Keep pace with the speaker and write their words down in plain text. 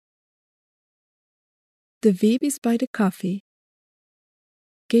De Weg bis bei de Kaffee.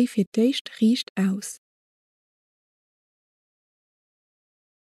 Geh fir d'éischt Riicht aus.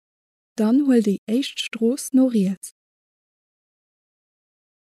 Dann huel déi éischt Strooss no Riets.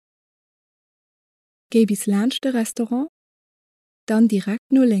 Geh bis laanschte Restaurant, dann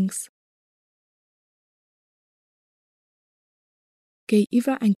direkt no links. Geh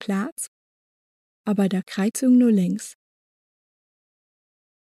iwwer eng Platz, a bei der Kreizung no links.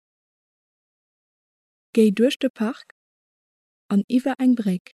 Geh duerch de Park an iwwer eng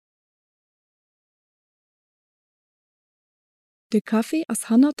Breck. De Kaffee ass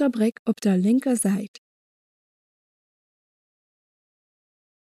hanner der Breck op der linker Seit.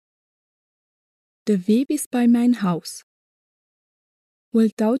 De Weg bis bei mein Haus.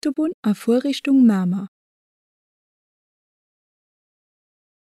 Huel d'Autobahn a fuer Richtung Mama.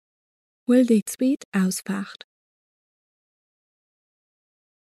 Huel déi zweet Ausfahrt.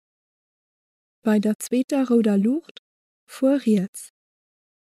 Bei der zweeter roder Lucht fuer Riets.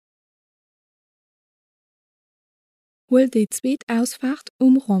 Huel déi zweet Ausfahrt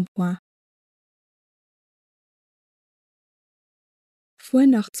Rond-Point. Fuer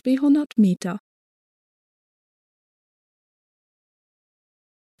nach 200 Meter.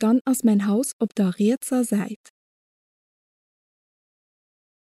 Dann ass mein Haus op der Rietzer Seit.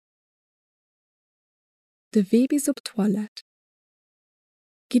 De Weg bis op d'Toilette.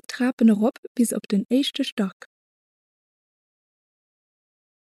 Giet Trapen erop bis op den éischte Stock.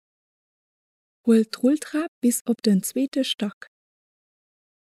 Huel d'Rolltrap bis op den zweete Stock.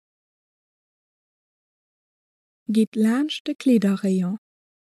 Giet laanscht de Klederrayon.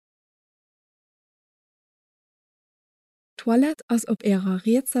 Toilette ass op ärer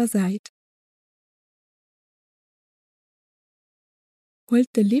Rietzer Seit.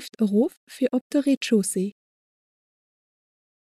 Holt de Lift erof fir op de Rez-de-Chaussee.